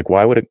 Like,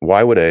 why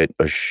would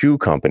a shoe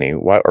company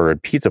or a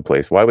pizza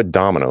place, why would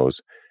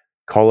Domino's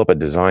call up a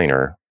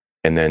designer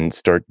and then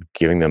start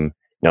giving them,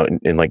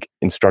 and like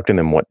instructing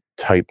them what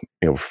type,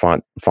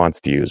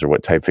 fonts to use or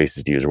what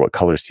typefaces to use or what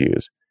colors to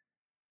use?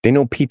 They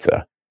know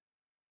pizza.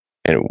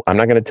 And I'm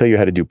not going to tell you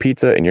how to do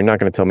pizza, and you're not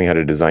going to tell me how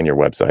to design your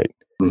website.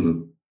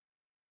 Mm-hmm.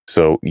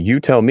 So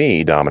you tell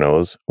me,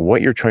 Domino's,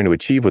 what you're trying to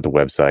achieve with the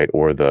website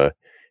or the,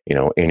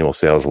 annual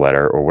sales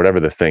letter or whatever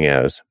the thing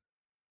is,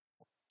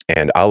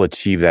 and I'll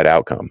achieve that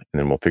outcome. And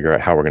then we'll figure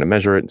out how we're going to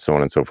measure it and so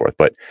on and so forth.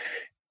 But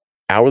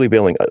hourly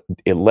billing,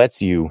 it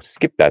lets you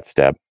skip that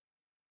step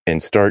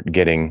and start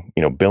getting,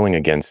 billing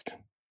against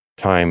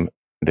time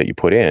that you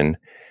put in.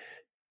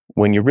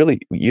 When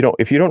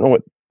if you don't know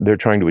what they're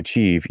trying to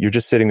achieve, you're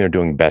just sitting there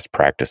doing best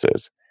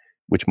practices,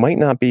 which might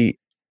not be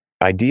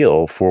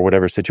ideal for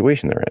whatever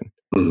situation they're in.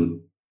 Mm-hmm.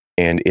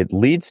 And it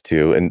leads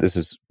to, and this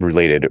is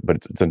related,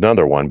 but it's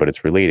another one, but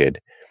it's related.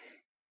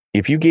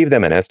 If you gave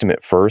them an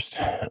estimate first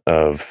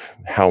of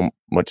how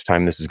much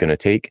time this is going to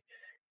take,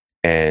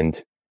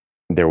 and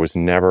there was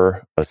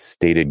never a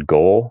stated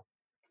goal,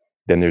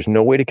 then there's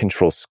no way to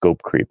control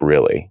scope creep,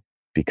 really,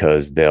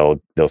 because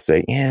they'll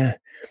say, yeah,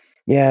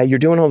 you're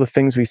doing all the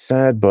things we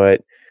said,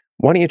 but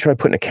why don't you try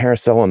putting a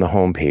carousel on the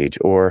homepage?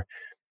 Or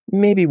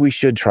maybe we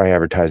should try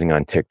advertising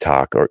on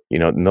TikTok, or,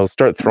 and they'll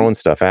start throwing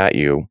stuff at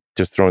you,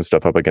 just throwing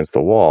stuff up against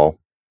the wall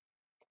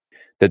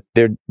that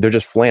they're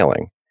just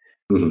flailing.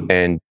 Mm-hmm.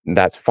 And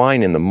that's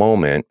fine in the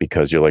moment,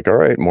 because you're like, all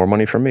right, more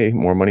money for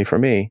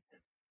me.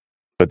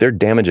 But they're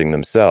damaging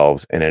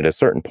themselves. And at a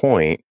certain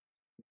point,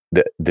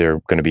 they're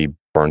going to be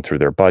burned through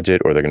their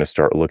budget, or they're going to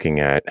start looking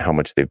at how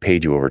much they've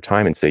paid you over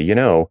time and say,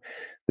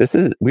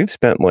 we've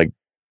spent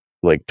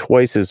like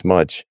twice as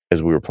much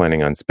as we were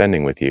planning on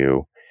spending with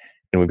you,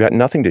 and we've got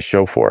nothing to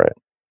show for it.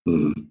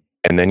 Mm-hmm.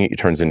 And then it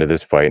turns into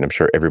this fight. And I'm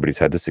sure everybody's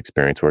had this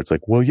experience where it's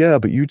like, well, yeah,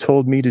 but you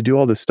told me to do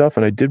all this stuff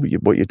and I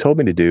did what you told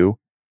me to do.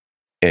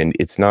 And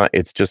it's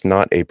just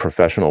not a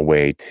professional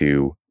way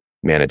to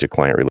manage a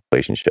client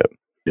relationship.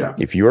 Yeah.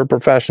 If you're a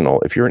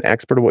professional, if you're an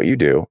expert at what you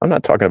do, I'm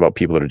not talking about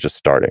people that are just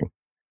starting.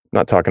 I'm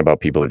not talking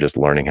about people that are just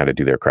learning how to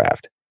do their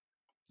craft.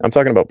 I'm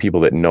talking about people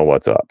that know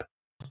what's up.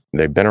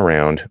 They've been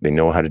around, they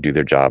know how to do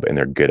their job, and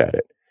they're good at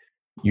it.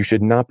 You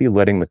should not be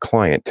letting the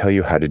client tell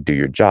you how to do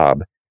your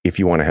job if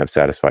you want to have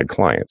satisfied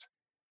clients.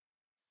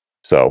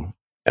 So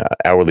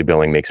hourly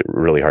billing makes it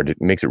really hard.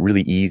 It makes it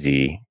really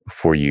easy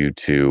for you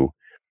to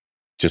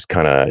just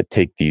kind of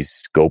take these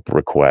scope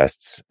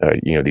requests,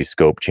 these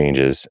scope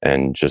changes,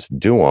 and just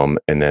do them.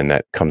 And then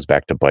that comes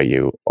back to bite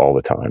you all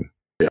the time.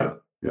 Yeah.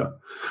 Yeah.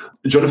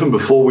 Jonathan,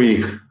 before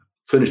we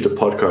finish the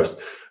podcast,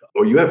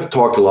 or you have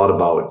talked a lot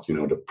about,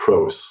 the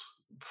pros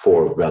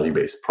for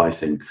value-based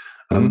pricing.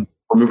 From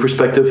your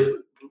perspective,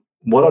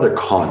 what are the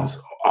cons?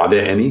 Are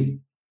there any?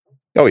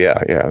 Oh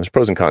yeah. There's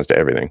pros and cons to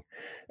everything.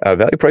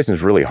 Value pricing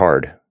is really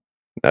hard.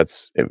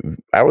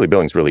 Hourly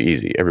billing is really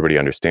easy. Everybody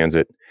understands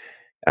it.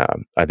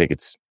 I think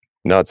it's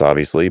nuts,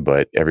 obviously,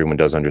 but everyone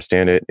does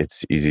understand it.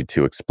 It's easy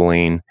to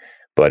explain,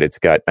 but I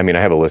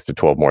have a list of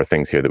 12 more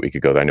things here that we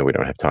could go. I know we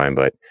don't have time,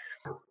 but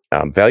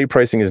value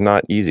pricing is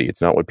not easy.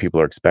 It's not what people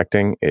are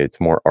expecting.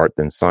 It's more art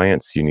than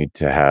science. You need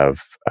to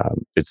have,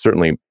 it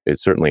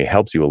certainly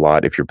helps you a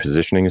lot if your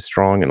positioning is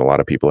strong, and a lot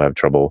of people have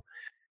trouble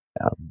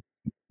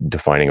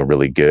defining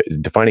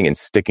and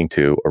sticking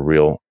to a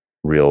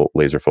real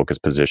laser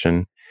focused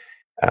position.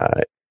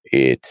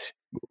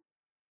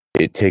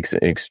 It takes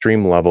an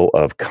extreme level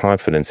of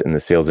confidence in the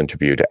sales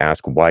interview to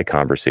ask why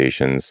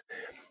conversations,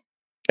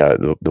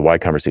 the why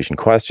conversation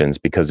questions,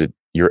 because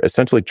you're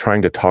essentially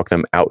trying to talk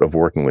them out of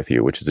working with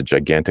you, which is a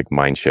gigantic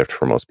mind shift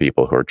for most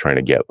people who are trying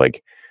to get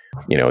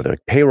the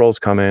payroll's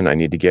coming. I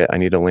need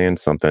to land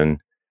something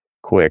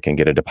quick and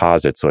get a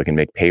deposit so I can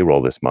make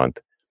payroll this month.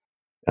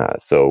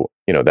 So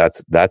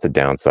that's a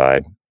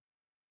downside.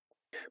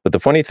 But the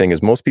funny thing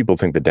is, most people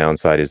think the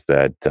downside is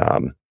that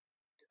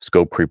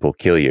scope creep will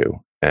kill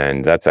you.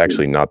 And that's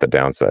actually not the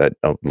downside.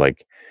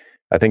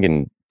 I think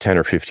in 10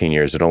 or 15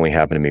 years, it only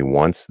happened to me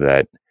once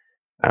that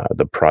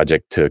the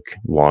project took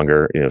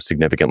longer,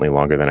 significantly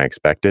longer than I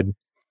expected.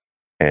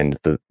 And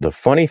the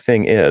funny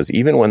thing is,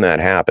 even when that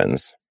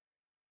happens,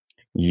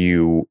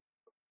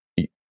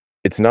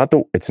 it's not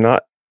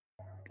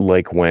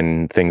like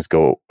when things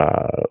go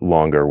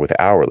longer with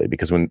hourly,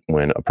 because when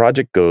a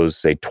project goes,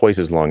 say, twice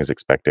as long as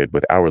expected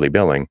with hourly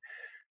billing,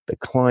 the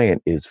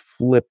client is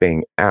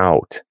flipping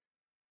out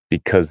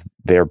because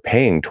they're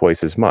paying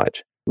twice as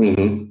much.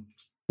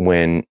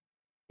 When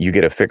you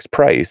get a fixed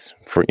price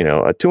for, a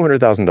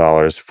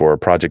 $200,000 for a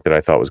project that I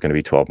thought was going to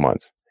be 12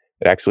 months,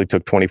 it actually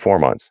took 24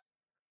 months.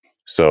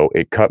 So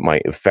it cut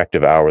my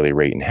effective hourly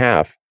rate in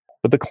half,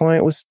 but the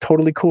client was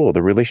totally cool.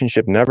 The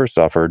relationship never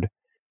suffered.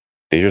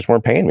 They just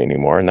weren't paying me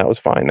anymore, and that was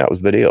fine. That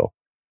was the deal.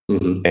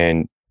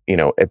 And,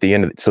 at the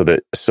end of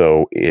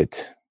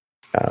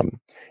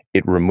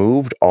it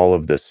removed all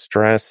of the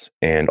stress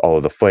and all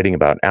of the fighting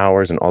about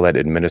hours and all that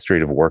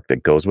administrative work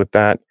that goes with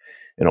that,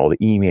 and all the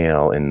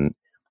email and,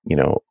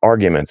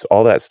 arguments,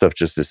 all that stuff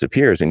just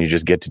disappears, and you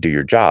just get to do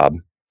your job.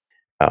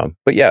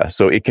 But yeah,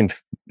 so it can,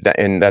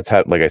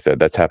 like I said,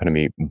 that's happened to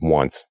me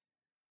once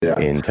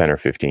in 10 or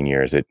 15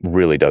 years. It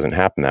really doesn't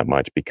happen that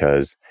much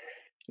because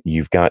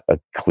you've got a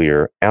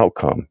clear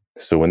outcome.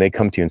 So when they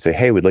come to you and say,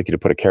 hey, we'd like you to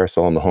put a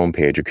carousel on the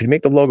homepage, or could you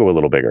make the logo a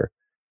little bigger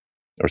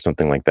or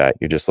something like that?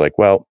 You're just like,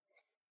 well,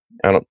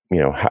 I don't,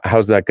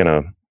 how's that going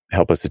to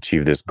help us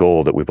achieve this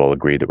goal that we've all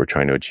agreed that we're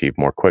trying to achieve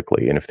more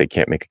quickly? And if they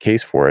can't make a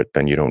case for it,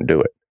 then you don't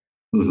do it.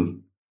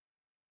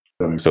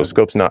 So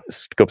scope's not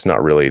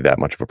really that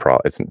much of a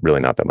problem. It's really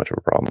not that much of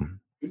a problem.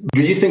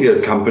 Do you think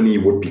a company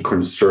would be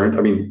concerned?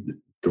 I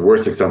mean, the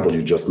worst example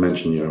you just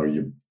mentioned,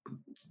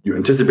 you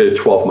anticipated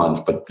 12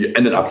 months, but you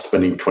ended up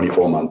spending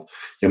 24 months.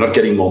 You're not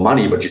getting more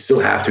money, but you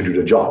still have to do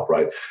the job,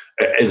 right?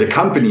 As a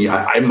company,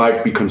 I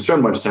might be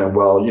concerned by saying,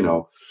 well,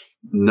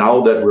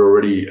 now that we're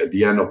already at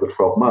the end of the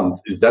 12 months,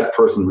 is that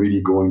person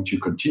really going to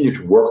continue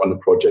to work on the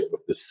project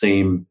with the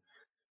same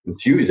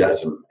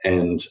enthusiasm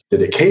and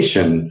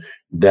dedication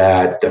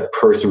that that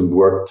person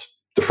worked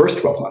the first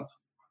 12 months?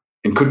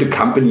 And could the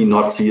company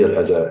not see it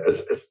as a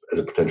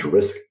potential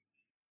risk?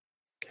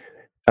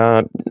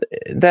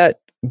 That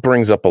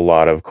brings up a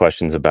lot of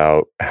questions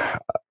about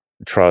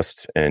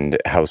trust and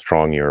how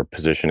strong your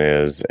position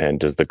is, and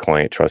does the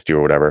client trust you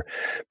or whatever.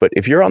 But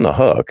if you're on the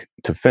hook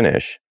to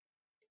finish,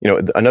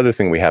 another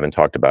thing we haven't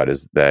talked about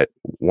is that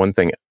one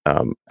thing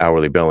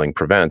hourly billing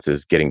prevents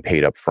is getting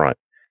paid up front.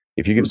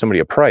 If you give somebody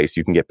a price,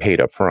 you can get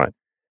paid up front.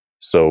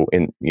 So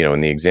in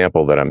the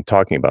example that I'm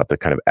talking about, the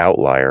kind of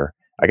outlier,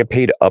 I got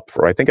paid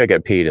I think I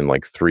got paid in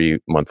like 3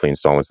 monthly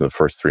installments in the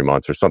first 3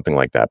 months or something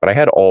like that. But I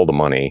had all the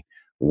money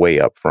way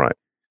up front.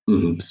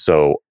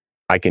 So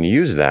I can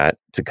use that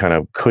to kind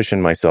of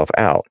cushion myself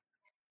out.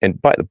 And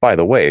by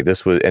the way,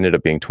 this ended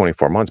up being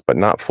 24 months, but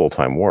not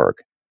full-time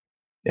work.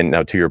 And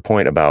now to your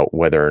point about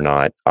whether or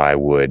not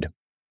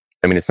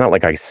it's not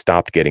like I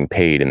stopped getting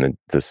paid in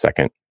the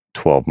second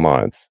 12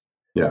 months.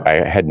 Yeah.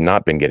 I had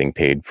not been getting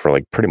paid for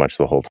like pretty much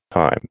the whole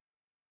time.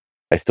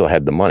 I still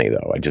had the money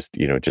though. I just,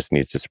 it just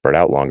needs to spread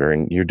out longer,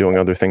 and you're doing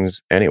other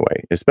things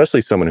anyway,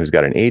 especially someone who's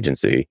got an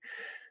agency.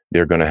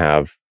 They're going to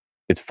have,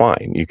 it's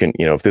fine. You can,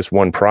 if this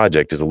one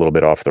project is a little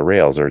bit off the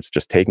rails or it's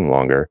just taking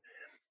longer,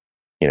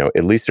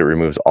 at least it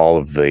removes all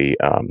of the,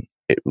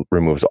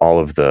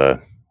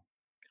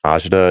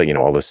 agita,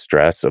 all the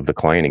stress of the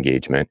client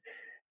engagement.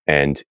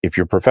 And if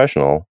you're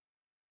professional,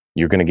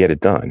 you're going to get it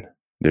done.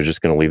 They're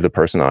just going to leave the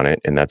person on it,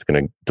 and that's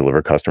going to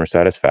deliver customer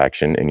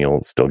satisfaction, and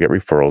you'll still get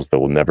referrals. There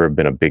will never have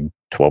been a big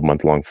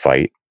 12-month long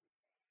fight.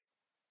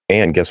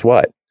 And guess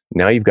what?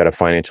 Now you've got a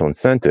financial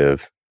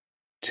incentive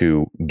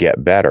to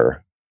get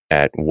better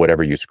at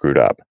whatever you screwed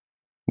up.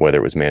 whether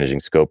it was managing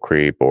scope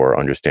creep or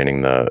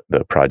understanding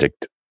the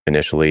project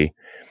initially.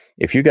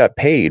 If you got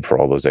paid for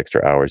all those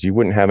extra hours, you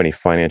wouldn't have any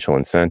financial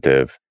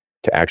incentive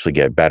to actually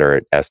get better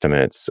at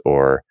estimates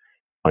or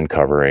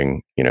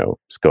uncovering,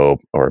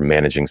 scope or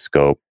managing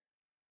scope.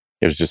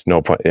 There's just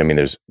no point. I mean,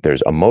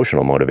 there's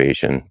emotional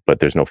motivation, but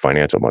there's no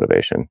financial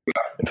motivation.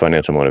 And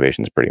financial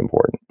motivation is pretty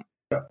important.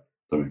 Yeah,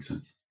 that makes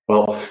sense.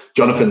 Well,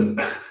 Jonathan,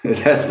 it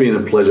has been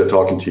a pleasure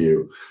talking to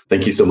you.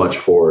 Thank you so much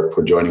for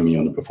joining me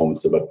on the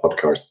Performance Delivered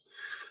podcast.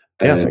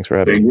 Yeah, thanks for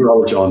having me. Your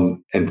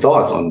knowledge and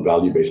thoughts on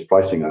value-based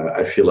pricing.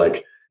 I feel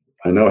like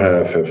I now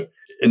have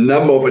a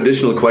number of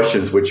additional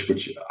questions, which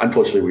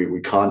unfortunately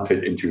we can't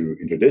fit into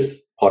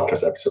this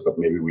podcast episode, but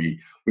maybe we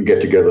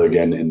get together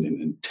again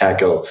and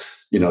tackle,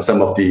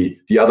 some of the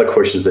other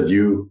questions that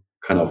you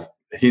kind of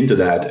hinted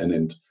at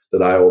and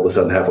that I all of a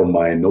sudden have on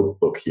my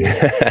notebook here.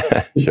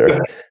 Sure.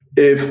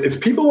 If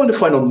people want to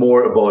find out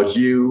more about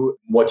you,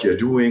 what you're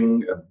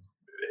doing,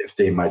 if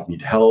they might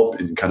need help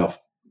in kind of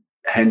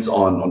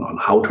hands-on on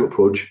how to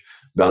approach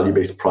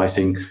value-based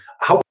pricing,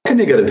 how can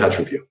they get in touch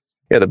with you?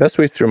 Yeah, the best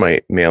way is through my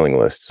mailing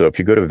list. So if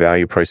you go to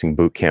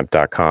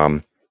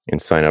valuepricingbootcamp.com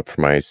and sign up for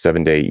my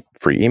 7-day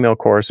free email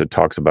course, it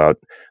talks about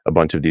a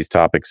bunch of these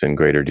topics in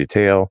greater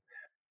detail.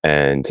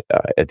 And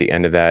at the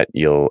end of that,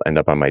 you'll end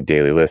up on my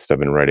daily list. I've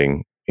been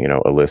writing,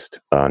 a list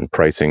on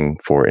pricing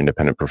for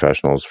independent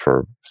professionals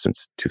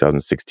since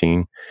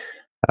 2016.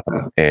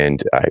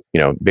 And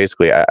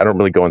basically, I don't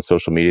really go on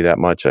social media that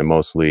much. I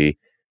mostly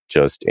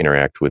just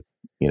interact with,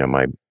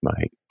 my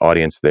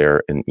audience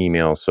there in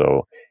email.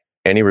 So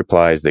any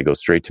replies, they go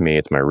straight to me.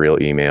 It's my real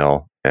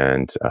email,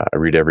 and I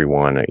read every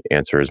one. I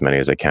answer as many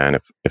as I can.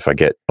 If I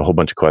get a whole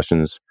bunch of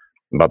questions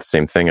about the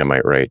same thing, I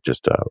might write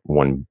just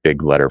one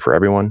big letter for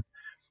everyone.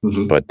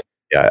 Mm-hmm. But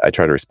yeah, I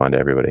try to respond to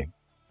everybody.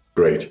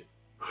 Great.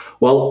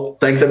 Well,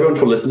 thanks everyone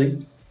for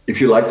listening. If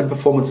you like the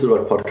Performance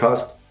Delivered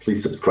podcast,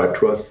 please subscribe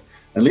to us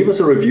and leave us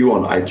a review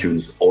on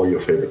iTunes or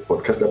your favorite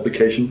podcast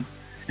application.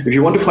 If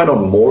you want to find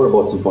out more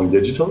about Symphonic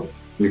Digital,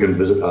 you can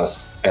visit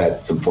us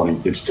at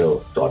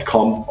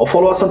symphonicdigital.com or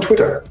follow us on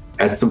Twitter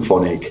at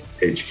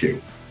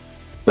SymphonicHQ.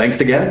 Thanks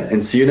again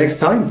and see you next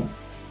time.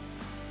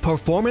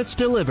 Performance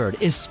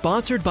Delivered is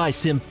sponsored by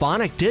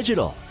Symphonic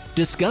Digital.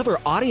 Discover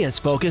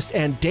audience-focused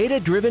and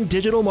data-driven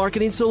digital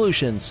marketing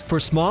solutions for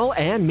small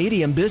and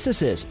medium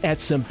businesses at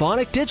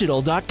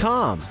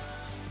symphonicdigital.com.